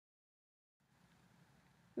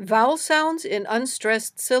Vowel sounds in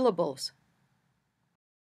unstressed syllables.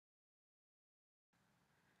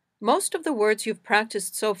 Most of the words you've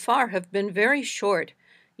practiced so far have been very short,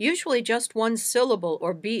 usually just one syllable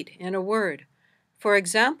or beat in a word. For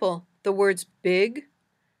example, the words big,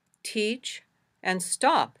 teach, and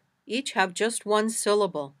stop each have just one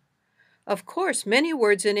syllable. Of course, many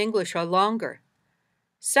words in English are longer.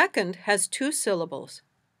 Second has 2 syllables.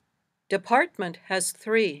 Department has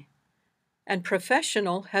 3. And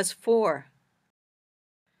professional has 4.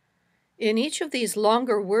 In each of these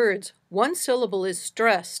longer words, one syllable is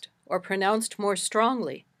stressed or pronounced more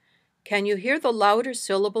strongly. Can you hear the louder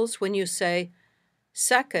syllables when you say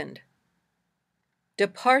second,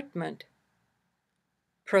 department,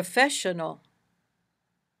 professional?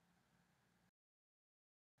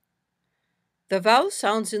 The vowel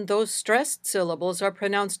sounds in those stressed syllables are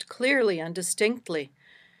pronounced clearly and distinctly.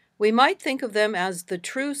 We might think of them as the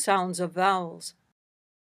true sounds of vowels.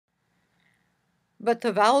 But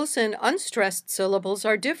the vowels in unstressed syllables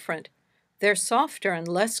are different. They're softer and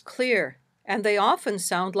less clear, and they often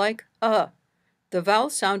sound like the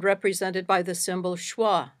vowel sound represented by the symbol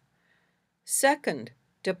schwa. Second,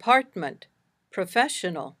 department,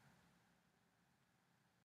 professional.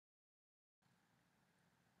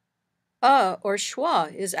 Or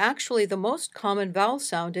schwa is actually the most common vowel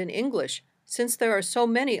sound in English, since there are so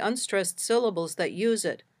many unstressed syllables that use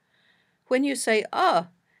it. When you say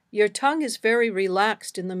your tongue is very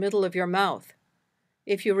relaxed in the middle of your mouth.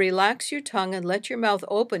 If you relax your tongue and let your mouth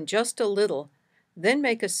open just a little, then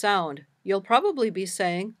make a sound, you'll probably be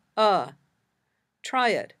saying Try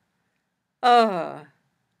it. Now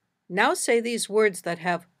say these words that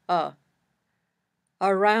have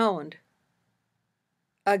around,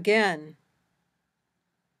 again,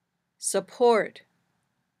 support,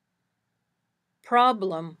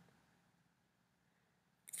 problem,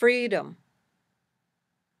 freedom,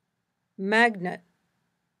 magnet.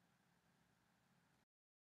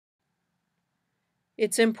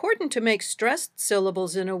 It's important to make stressed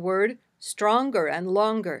syllables in a word stronger and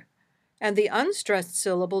longer, and the unstressed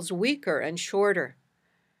syllables weaker and shorter.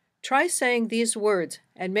 Try saying these words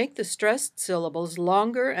and make the stressed syllables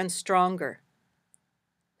longer and stronger.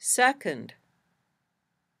 Second,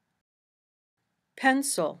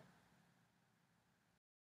 pencil,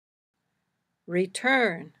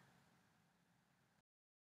 return,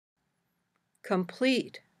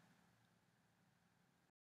 complete,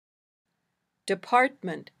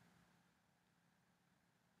 department,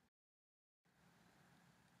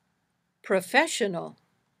 professional.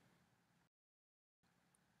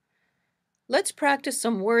 Let's practice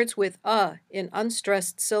some words with in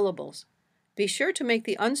unstressed syllables. Be sure to make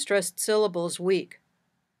the unstressed syllables weak.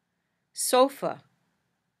 Sofa,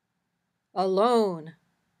 alone,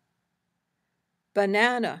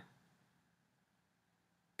 banana,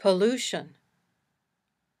 pollution,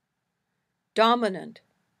 dominant.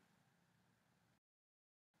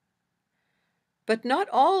 But not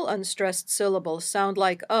all unstressed syllables sound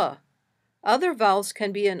like Other vowels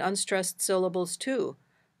can be in unstressed syllables too,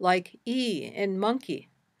 like E in monkey,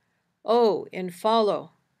 O in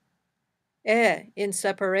follow, E in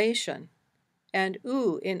separation, and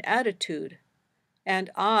U in attitude, and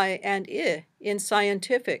I and I in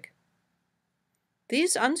scientific.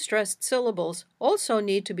 These unstressed syllables also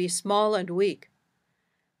need to be small and weak.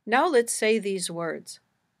 Now let's say these words.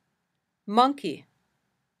 Monkey,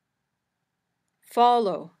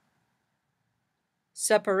 follow,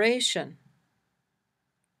 separation,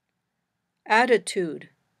 attitude,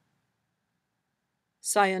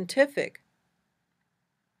 scientific.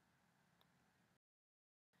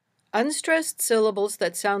 Unstressed syllables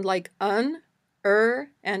that sound like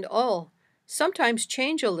and ul sometimes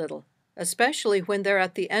change a little, especially when they're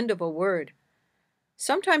at the end of a word.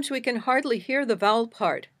 Sometimes we can hardly hear the vowel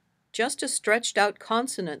part, just a stretched out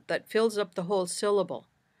consonant that fills up the whole syllable.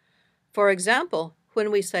 For example,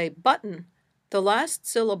 when we say button, the last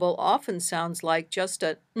syllable often sounds like just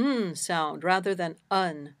a sound rather than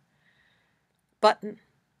un. Button.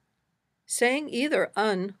 Saying either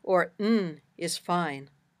un or is fine.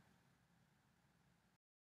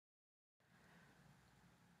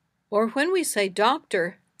 Or when we say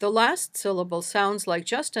doctor, the last syllable sounds like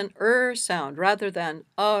just an sound rather than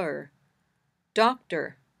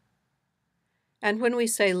doctor. And when we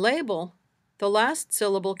say label, the last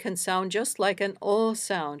syllable can sound just like an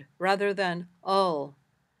sound rather than ul.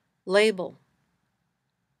 Label.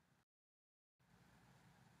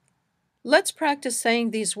 Let's practice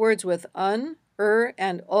saying these words with and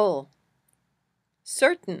ul.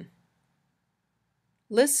 Certain,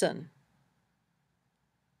 listen,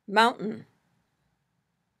 mountain,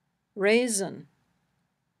 raisin,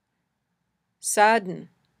 sadden,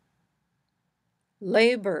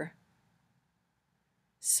 labor,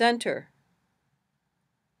 center,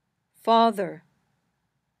 father,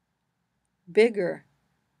 bigger,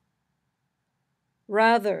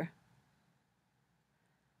 rather,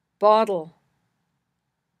 bottle,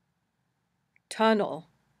 tunnel,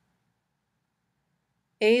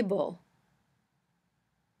 able,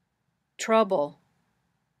 trouble,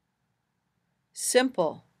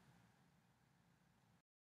 simple.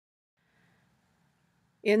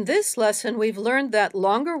 In this lesson, we've learned that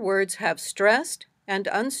longer words have stressed and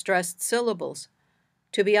unstressed syllables.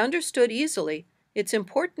 To be understood easily, it's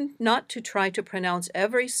important not to try to pronounce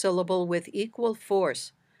every syllable with equal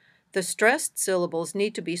force. The stressed syllables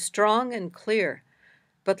need to be strong and clear,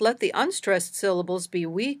 but let the unstressed syllables be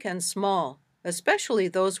weak and small, especially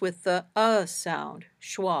those with the sound,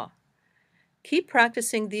 schwa. Keep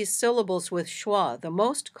practicing these syllables with schwa, the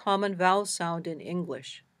most common vowel sound in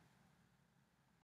English.